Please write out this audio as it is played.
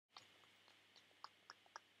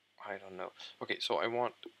I don't know. Okay, so I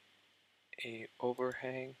want a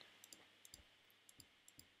overhang.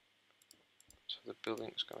 So the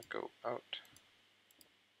building is gonna go out.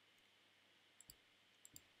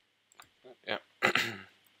 Yeah.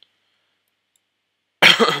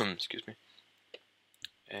 Excuse me.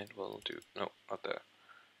 And we'll do, no, not that.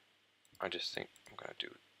 I just think I'm gonna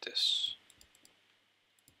do this.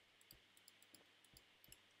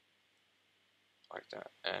 Like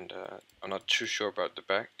that. And I'm not too sure about the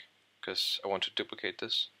back, because I want to duplicate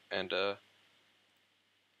this. And as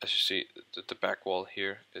you see, the back wall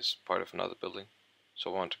here is part of another building.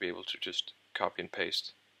 So I want to be able to just copy and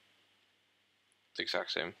paste the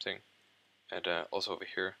exact same thing. And also over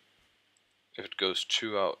here, if it goes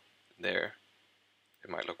too out there, it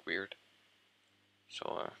might look weird. So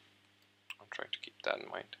I'm trying to keep that in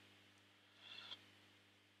mind.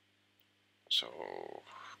 So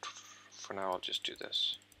for now I'll just do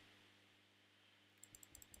this.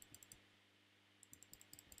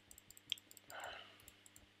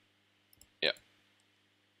 Yeah,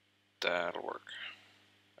 that'll work.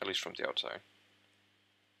 At least from the outside.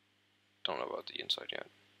 Don't know about the inside yet.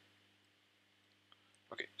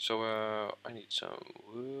 Okay, so I need some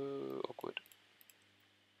oak wood.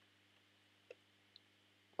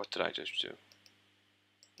 What did I just do?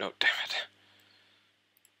 No, damn it.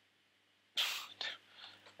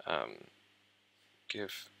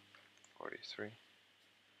 Give 43.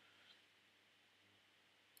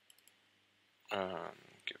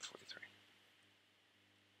 Give 43.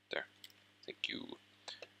 There. Thank you.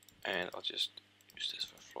 And I'll just use this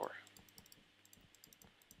for floor.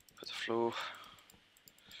 For the floor.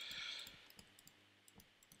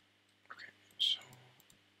 Okay, so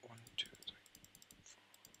 1, 2, 3, 4.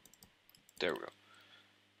 There we go.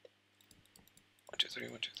 1, 2, 3,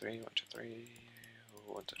 1, 2, 3, 1, 2, 3,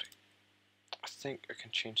 1, 2, 3. I think I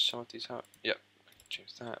can change some of these out. Yep, I can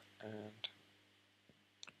change that, and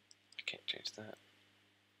I can't change that.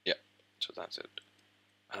 Yep, so that's it.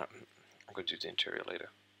 I'm going to do the interior later.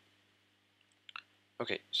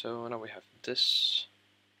 Okay, so now we have this,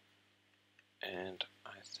 and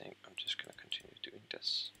I think I'm just going to continue doing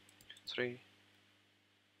this. 3.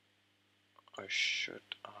 Or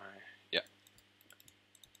should I? Yeah.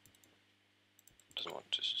 Doesn't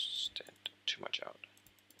want to stand too much out.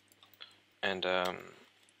 And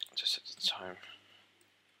just set the time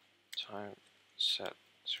set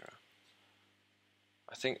 0.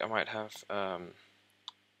 I think I might have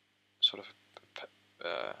sort of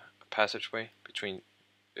a passageway between.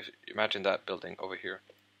 If imagine that building over here,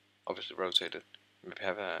 obviously rotated. Maybe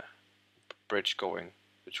have a bridge going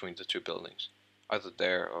between the two buildings, either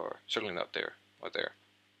there or certainly not there or there,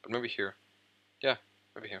 but maybe here. Yeah,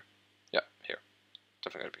 maybe here. Yeah, here.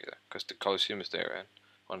 Definitely gotta be there because the Colosseum is there and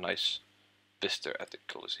a nice vista at the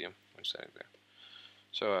Colosseum when standing there.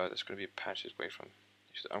 So there's gonna be a passageway from.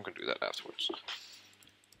 I'm gonna do that afterwards.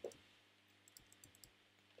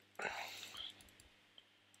 I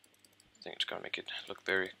think it's gonna make it look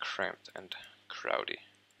very cramped and crowdy,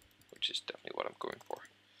 which is definitely what I'm going for.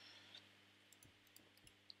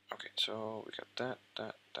 Okay, so we got that,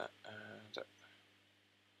 that.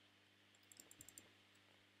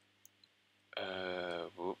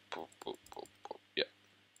 Whoop, whoop, whoop, whoop, whoop. Yeah.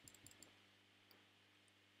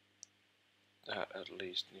 That at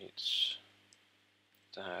least needs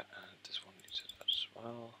that, and this one needs it as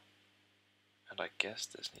well. And I guess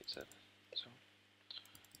this needs it. So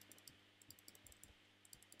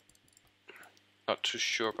not too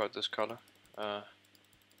sure about this color.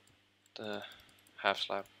 The half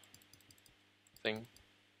slab thing.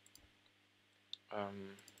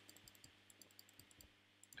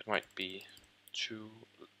 It might be too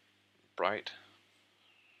bright.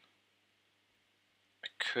 I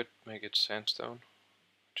could make it sandstone,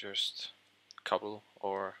 just cobble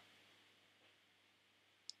or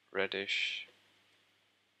reddish.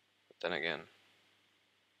 But then again,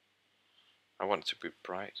 I want it to be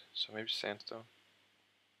bright, so maybe sandstone.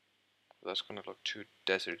 But that's gonna look too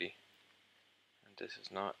deserty, and this is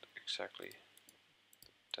not exactly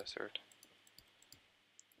desert.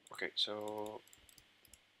 Okay, so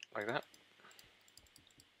like that.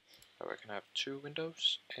 So I can have 2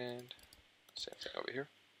 windows and same thing over here.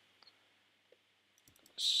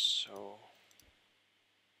 So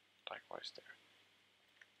likewise there.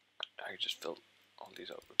 I just filled all these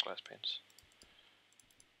up with glass panes.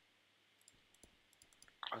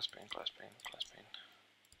 Glass pane, glass pane, glass pane,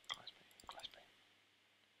 glass pane, glass pane.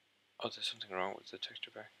 Oh, there's something wrong with the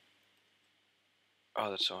texture pack. Oh,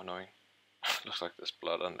 that's so annoying. Looks like there's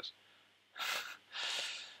blood on this.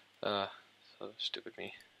 So stupid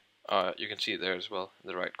me. You can see it there as well, in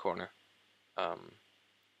the right corner.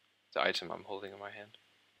 The item I'm holding in my hand.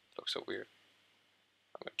 Looks so weird.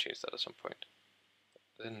 I'm gonna change that at some point.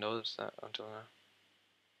 I didn't notice that until now.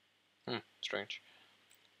 Strange.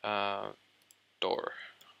 Door.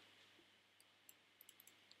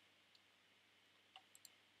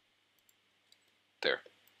 There.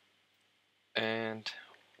 And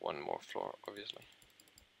one more floor, obviously.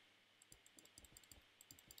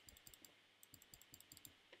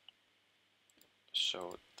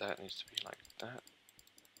 So that needs to be like that.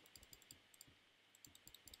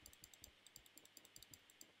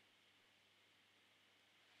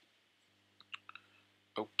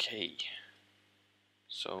 Okay.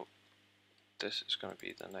 So this is gonna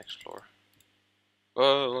be the next floor.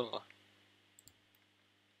 Whoa!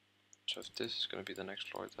 So if this is gonna be the next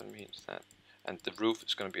floor, that means that, and the roof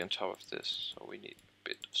is gonna be on top of this, so we need a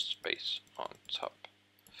bit of space on top.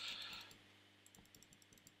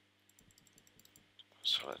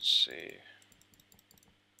 So let's see.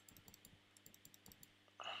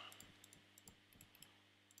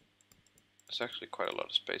 There's actually quite a lot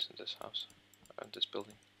of space in this house, in this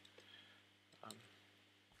building.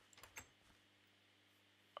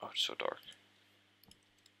 Oh, it's so dark.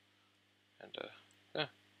 And yeah,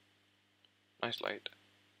 nice light.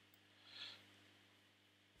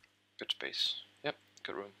 Good space. Yep,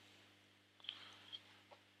 good room.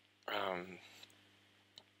 And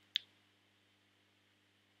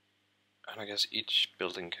I guess each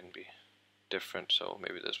building can be different, so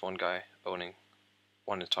maybe there's one guy owning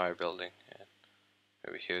one entire building, and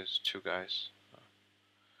maybe here's two guys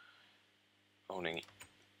owning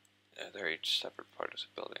they're each separate part of the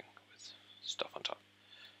building with stuff on top.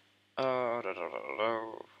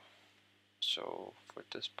 So for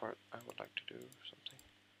this part I would like to do something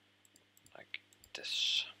like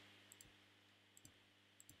this.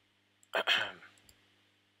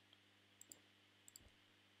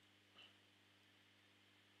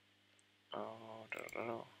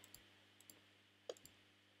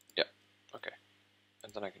 Yeah, okay.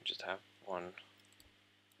 And then I can just have one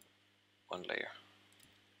layer.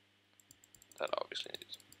 That obviously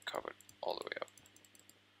needs covered all the way up.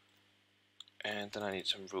 And then I need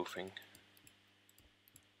some roofing.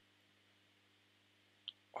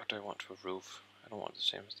 What do I want for roof? I don't want the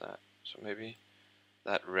same as that. So maybe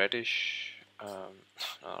that reddish, no,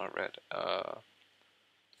 not red,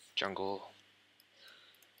 jungle.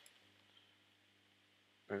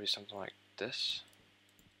 Maybe something like this.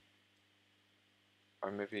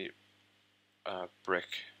 Or maybe brick.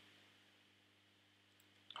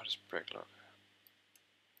 How does brick look?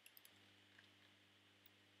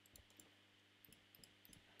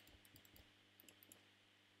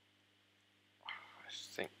 I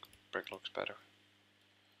think brick looks better.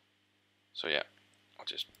 So yeah, I'll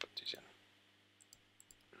just put these in.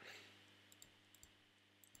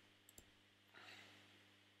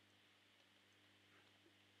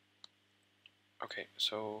 Okay,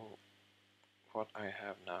 so what I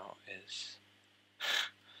have now is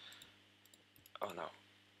oh no,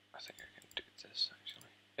 I think I can do this actually.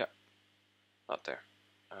 Yeah, not there,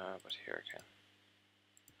 but here I can.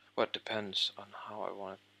 Well, it depends on how I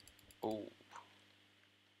want it.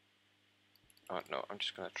 Oh, no, I'm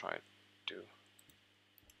just gonna try to do.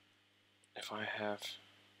 If I have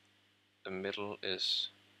the middle is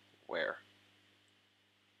where?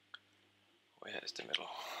 Where is the middle?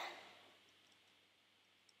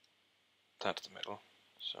 That's the middle,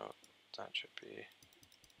 so that should be.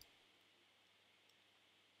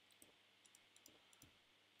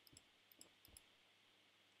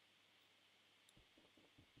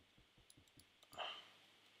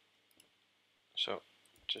 So,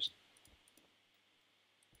 just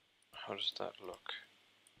how does that look?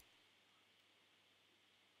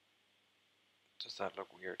 Does that look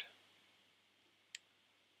weird?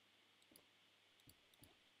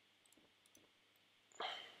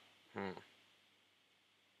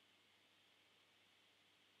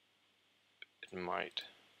 It might.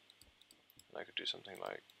 I could do something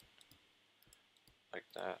like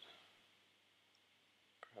that,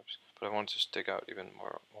 perhaps. But I want to stick out even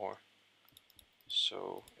more.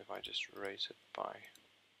 So if I just raise it by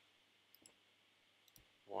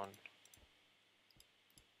 1.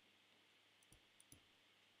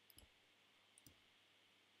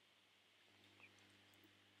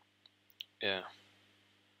 Yeah.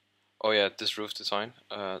 Oh yeah, this roof design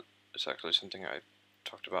is actually something I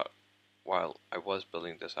talked about while I was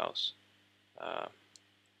building this house.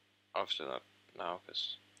 Obviously not now,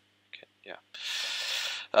 because yeah.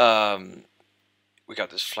 We got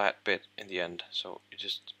this flat bit in the end, so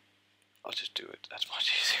I'll just do it. That's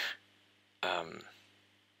much easier.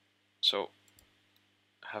 So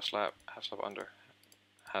half slab under,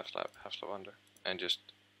 half slab under, and just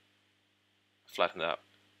flatten it out.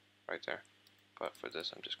 right there. But for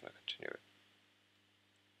this, I'm just going to continue it.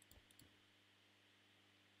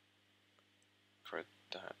 For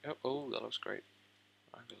that, oh, that looks great.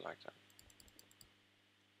 I really like that.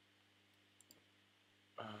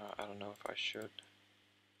 I don't know if I should.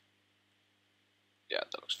 Yeah,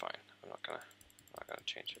 that looks fine. I'm not gonna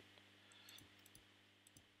change it.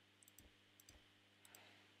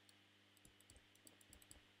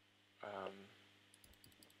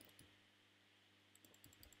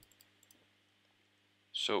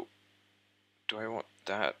 So, do I want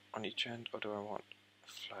that on each end, or do I want a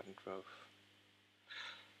flattened roof?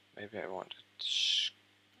 Maybe I want it.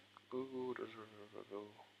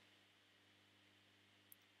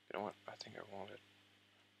 You know what? I think I want it.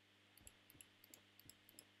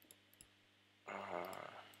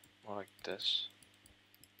 More like this.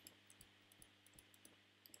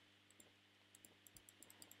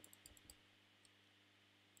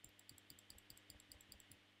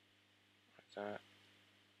 Like that.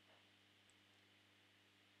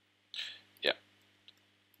 Yeah.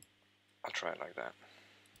 I'll try it like that.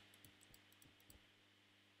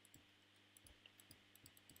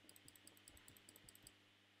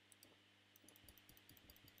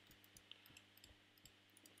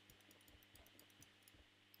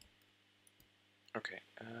 Okay.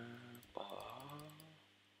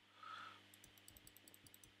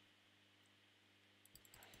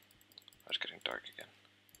 It's getting dark again.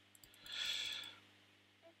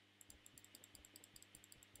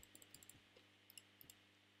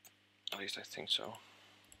 At least I think so.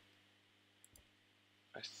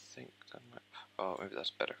 I think that might... Oh, maybe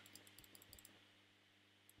that's better.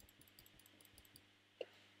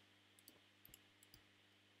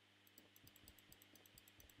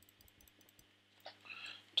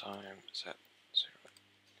 Time set 0.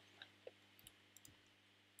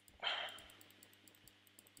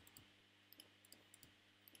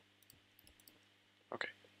 Okay.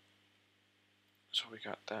 So we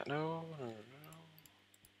got that. No.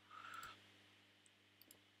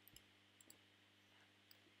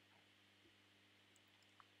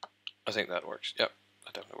 I think that works. Yep,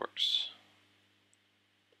 that definitely works.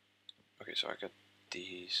 Okay, so I got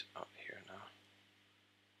these out here now.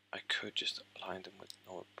 I could just line them with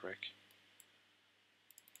normal brick.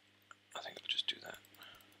 I think I'll just do that.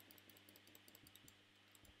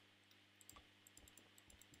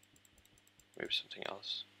 Maybe something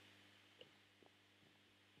else.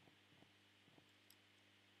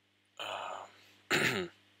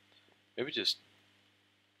 Maybe just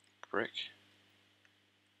brick.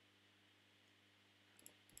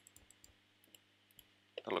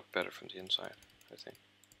 That'll look better from the inside, I think.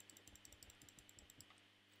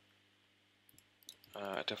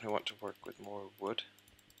 I definitely want to work with more wood.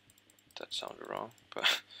 That sounded wrong,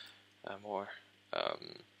 but more.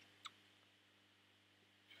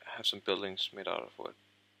 Have some buildings made out of wood.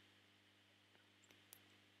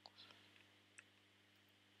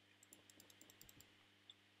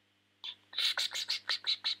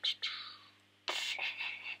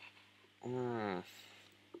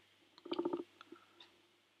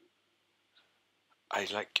 I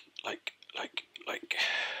like.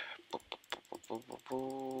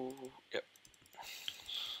 Yep.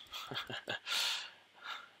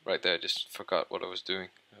 Right there, I just forgot what I was doing.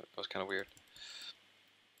 That was kind of weird.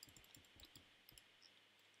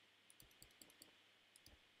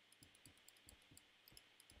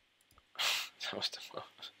 That was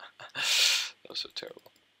that was so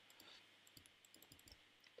terrible.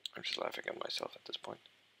 I'm just laughing at myself at this point.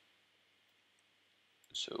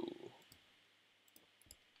 So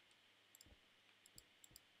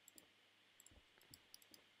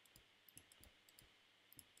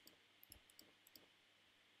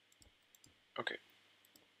okay.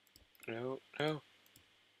 No. Okay.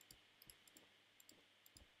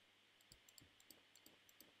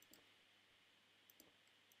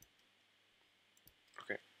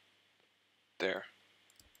 There.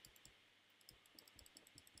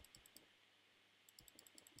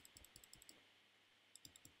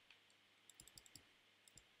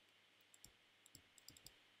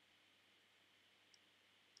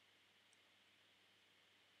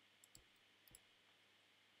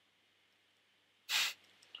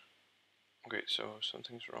 Okay, so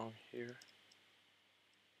something's wrong here.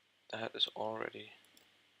 That is already...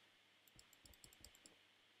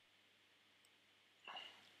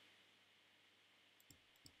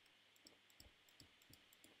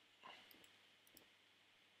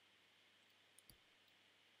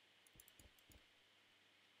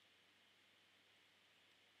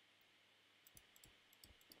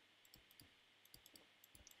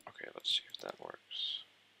 Okay, let's see if that works.